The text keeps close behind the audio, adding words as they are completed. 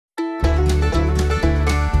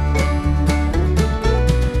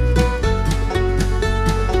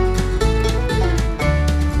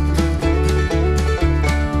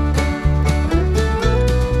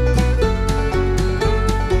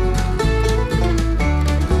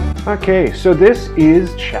Okay, so this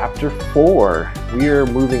is chapter 4. We are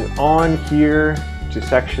moving on here to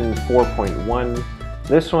section 4.1.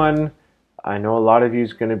 This one, I know a lot of you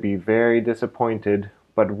is going to be very disappointed,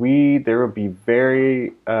 but there will be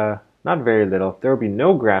not very little, there will be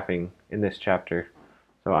no graphing in this chapter.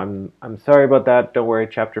 So I'm sorry about that. Don't worry,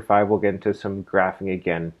 chapter 5 we'll get into some graphing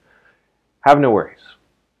again. Have no worries.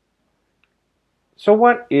 So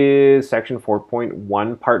what is section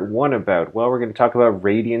 4.1 part 1 about? Well, we're going to talk about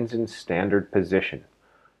radians in standard position.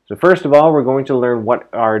 So first of all, we're going to learn what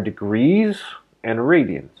are degrees and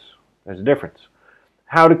radians. There's a difference.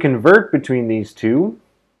 How to convert between these two.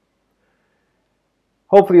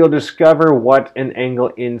 Hopefully you'll discover what an angle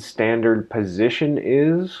in standard position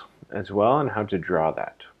is as well and how to draw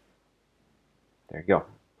that. There you go.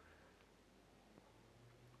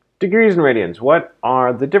 Degrees and radians, what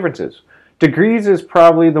are the differences? Degrees is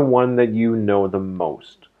probably the one that you know the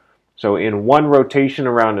most. So in one rotation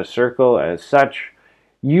around a circle as such,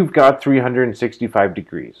 you've got 365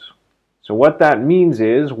 degrees. So what that means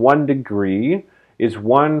is 1 degree is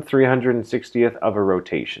 1/360th of a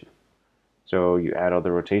rotation. So you add all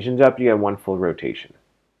the rotations up, you get 1 full rotation.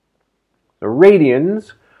 The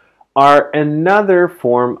radians are another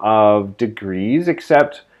form of degrees,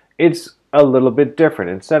 except it's a little bit different.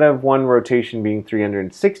 Instead of one rotation being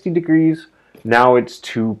 360 degrees, now it's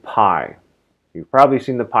 2 pi. You've probably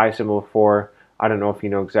seen the pi symbol before. I don't know if you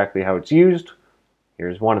know exactly how it's used.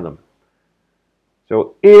 Here's one of them.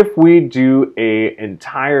 So if we do an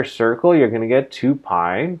entire circle, you're going to get 2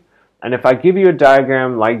 pi. And if I give you a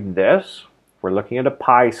diagram like this, we're looking at a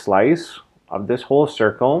pi slice of this whole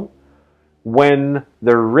circle. When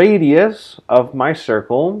the radius of my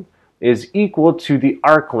circle is equal to the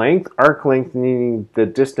arc length meaning the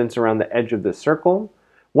distance around the edge of the circle.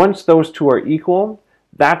 Once those two are equal,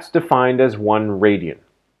 that's defined as 1 radian.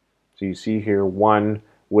 So you see here 1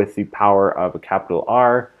 with the power of a capital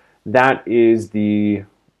R. That is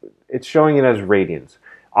it's showing it as radians.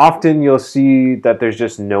 Often you'll see that there's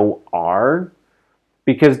just no R,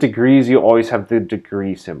 because degrees you always have the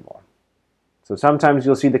degree symbol. So sometimes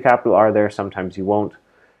you'll see the capital R there, sometimes you won't.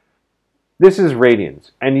 This is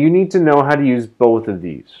radians, and you need to know how to use both of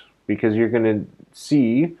these because you're going to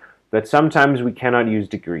see that sometimes we cannot use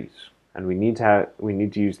degrees, and we need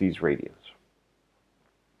to use these radians.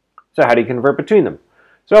 So how do you convert between them?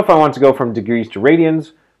 So if I want to go from degrees to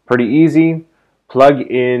radians, pretty easy. Plug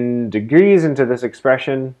in degrees into this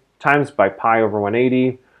expression, times by pi over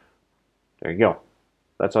 180. There you go.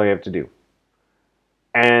 That's all you have to do.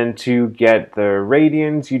 And to get the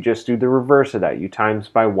radians, you just do the reverse of that. You times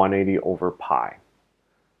by 180 over pi.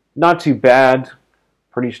 Not too bad.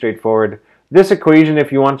 Pretty straightforward. This equation,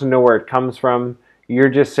 if you want to know where it comes from, you're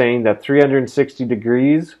just saying that 360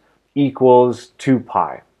 degrees equals 2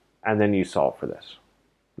 pi. And then you solve for this.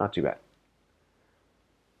 Not too bad.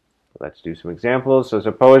 Let's do some examples. So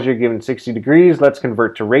suppose you're given 60 degrees. Let's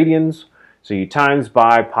convert to radians. So you times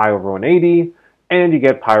by pi over 180, and you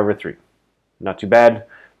get pi over 3. Not too bad.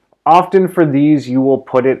 Often for these, you will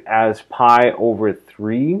put it as pi over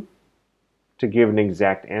 3 to give an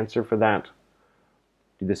exact answer for that.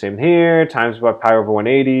 Do the same here, times by pi over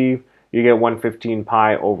 180, you get 115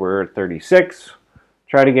 pi over 36.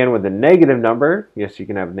 Try it again with a negative number. Yes, you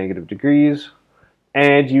can have negative degrees,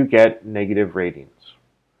 and you get negative radians.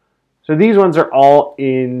 So these ones are all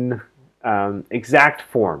in exact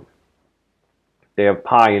form. They have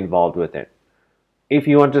pi involved with it. If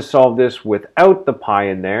you want to solve this without the pi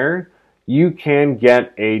in there, you can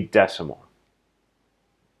get a decimal.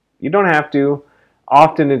 You don't have to.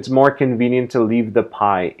 Often it's more convenient to leave the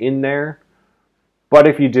pi in there, but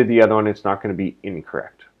if you did the other one, it's not going to be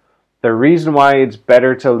incorrect. The reason why it's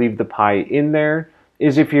better to leave the pi in there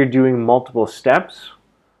is if you're doing multiple steps,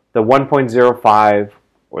 the 1.05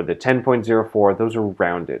 or the 10.04, those are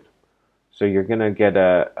rounded. So you're going to get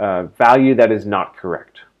a value that is not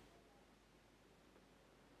correct.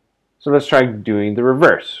 So let's try doing the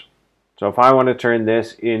reverse. So if I want to turn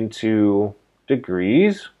this into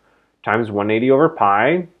degrees, times 180 over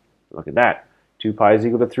pi, look at that. 2 pi is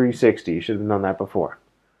equal to 360. You should have known that before.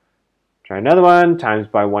 Try another one, times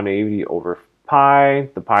by 180 over pi.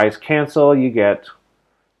 The pi's cancel, you get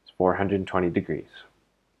 420 degrees.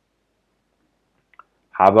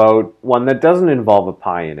 How about one that doesn't involve a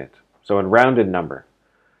pi in it? So a rounded number.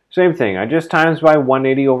 Same thing, I just times by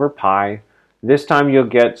 180 over pi. This time you'll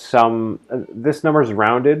get this number is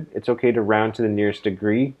rounded. It's okay to round to the nearest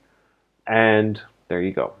degree. And there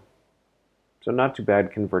you go. So not too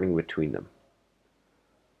bad converting between them.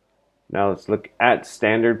 Now let's look at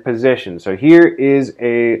standard position. So here is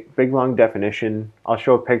a big long definition. I'll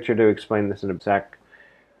show a picture to explain this in a sec.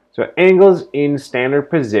 So angles in standard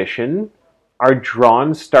position are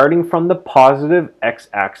drawn starting from the positive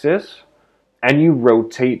x-axis, and you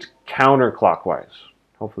rotate counterclockwise.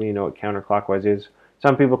 Hopefully you know what counterclockwise is.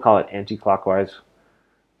 Some people call it anti-clockwise.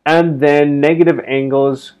 And then negative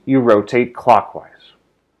angles, you rotate clockwise.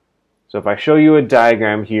 So if I show you a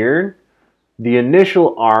diagram here, the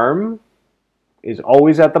initial arm is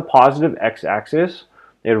always at the positive x-axis.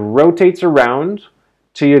 It rotates around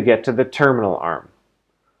till you get to the terminal arm.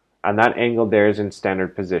 And that angle there is in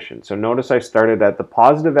standard position. So notice I started at the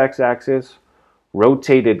positive x-axis,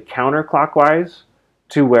 rotated counterclockwise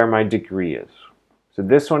to where my degree is. So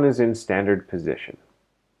this one is in standard position.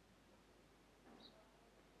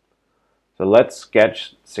 So let's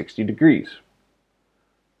sketch 60 degrees.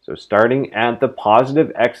 So starting at the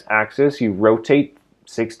positive x-axis, you rotate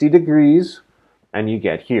 60 degrees and you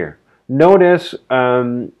get here. Notice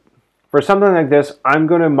for something like this, I'm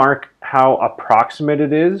going to mark how approximate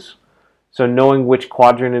it is. So knowing which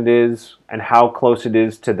quadrant it is and how close it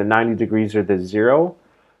is to the 90 degrees or the 0.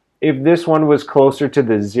 If this one was closer to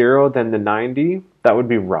the 0 than the 90, that would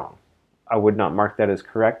be wrong. I would not mark that as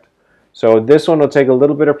correct. So this one will take a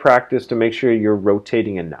little bit of practice to make sure you're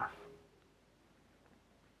rotating enough.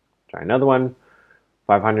 Try another one,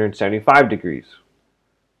 575 degrees.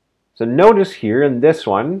 So notice here in this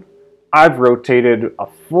one, I've rotated a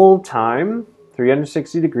full time,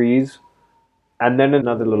 360 degrees, and then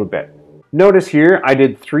another little bit. Notice here, I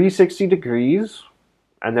did 360 degrees,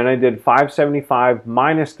 and then I did 575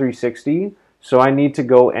 minus 360, so I need to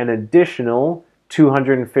go an additional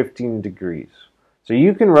 215 degrees. So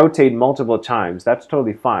you can rotate multiple times, that's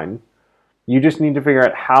totally fine. You just need to figure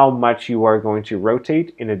out how much you are going to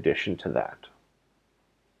rotate in addition to that.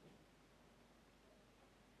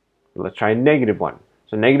 Let's try a negative one.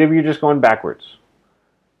 So negative, you're just going backwards.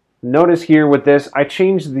 Notice here with this, I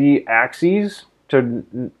changed the axes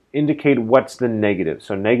to indicate what's the negative.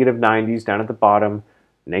 So negative 90 is down at the bottom,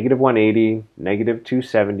 negative 180, negative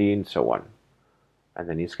 270, and so on. And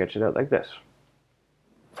then you sketch it out like this.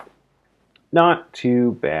 Not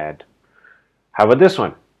too bad. How about this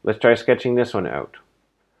one? Let's try sketching this one out.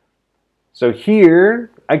 So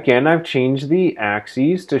here, again, I've changed the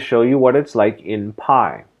axes to show you what it's like in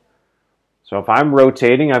pi. So if I'm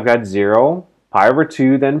rotating, I've got 0, pi over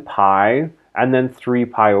 2, then pi, and then 3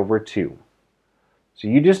 pi over 2. So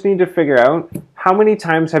you just need to figure out how many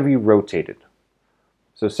times have you rotated.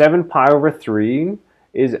 So 7 pi over 3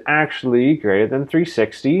 is actually greater than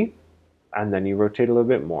 360, and then you rotate a little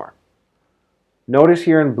bit more. Notice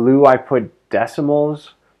here in blue I put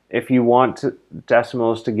decimals. If you want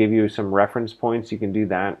decimals to give you some reference points, you can do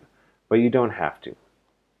that, but you don't have to.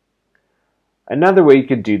 Another way you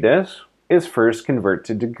could do this is first convert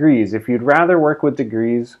to degrees. If you'd rather work with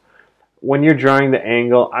degrees, when you're drawing the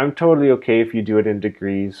angle, I'm totally okay if you do it in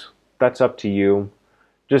degrees. That's up to you.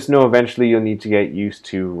 Just know eventually you'll need to get used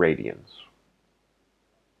to radians.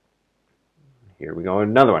 Here we go,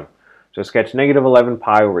 another one. So sketch negative 11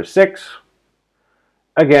 pi over 6.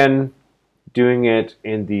 Again, doing it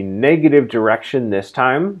in the negative direction this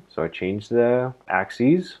time. So I changed the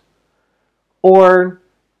axes. Or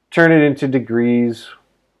turn it into degrees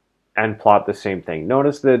and plot the same thing.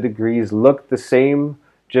 Notice the degrees look the same,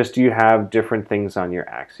 just you have different things on your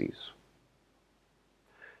axes.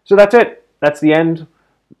 So that's it. That's the end.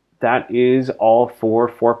 That is all for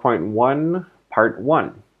 4.1 Part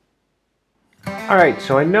 1. Alright,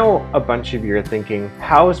 so I know a bunch of you are thinking,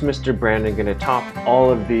 how is Mr. Brandon going to top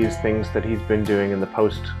all of these things that he's been doing in the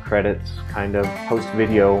post-credits, kind of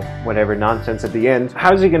post-video, whatever nonsense at the end?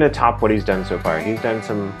 How's he going to top what he's done so far? He's done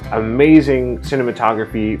some amazing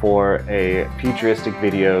cinematography for futuristic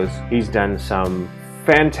videos. He's done some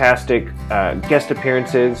fantastic guest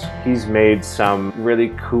appearances. He's made some really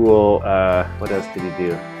cool, what else did he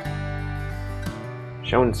do?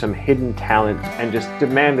 Shown some hidden talent and just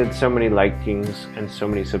demanded so many likings and so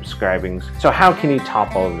many subscribings. So how can he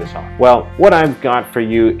top all of this off? Well, what I've got for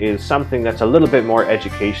you is something that's a little bit more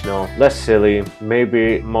educational, less silly.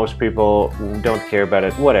 Maybe most people don't care about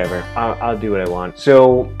it, whatever. I'll do what I want.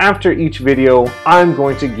 So after each video, I'm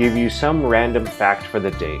going to give you some random fact for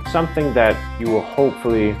the day. Something that you will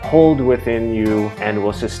hopefully hold within you and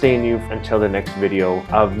will sustain you until the next video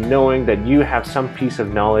of knowing that you have some piece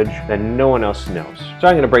of knowledge that no one else knows. So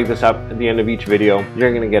I'm going to break this up at the end of each video. You're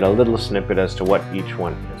going to get a little snippet as to what each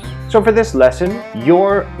one is. So for this lesson,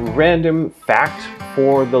 your random fact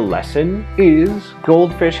for the lesson is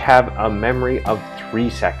goldfish have a memory of 3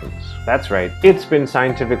 seconds. That's right, it's been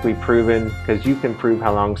scientifically proven, because you can prove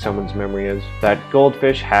how long someone's memory is, that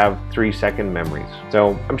goldfish have 3-second memories.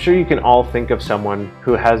 So I'm sure you can all think of someone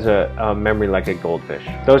who has a memory like a goldfish.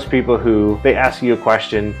 Those people who, they ask you a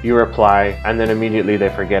question, you reply, and then immediately they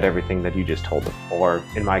forget everything that you just told them. Or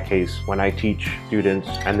in my case, when I teach students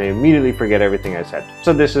and they immediately forget everything I said.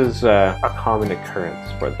 So this is a common occurrence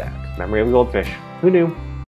for that. Memory of a goldfish. Who knew?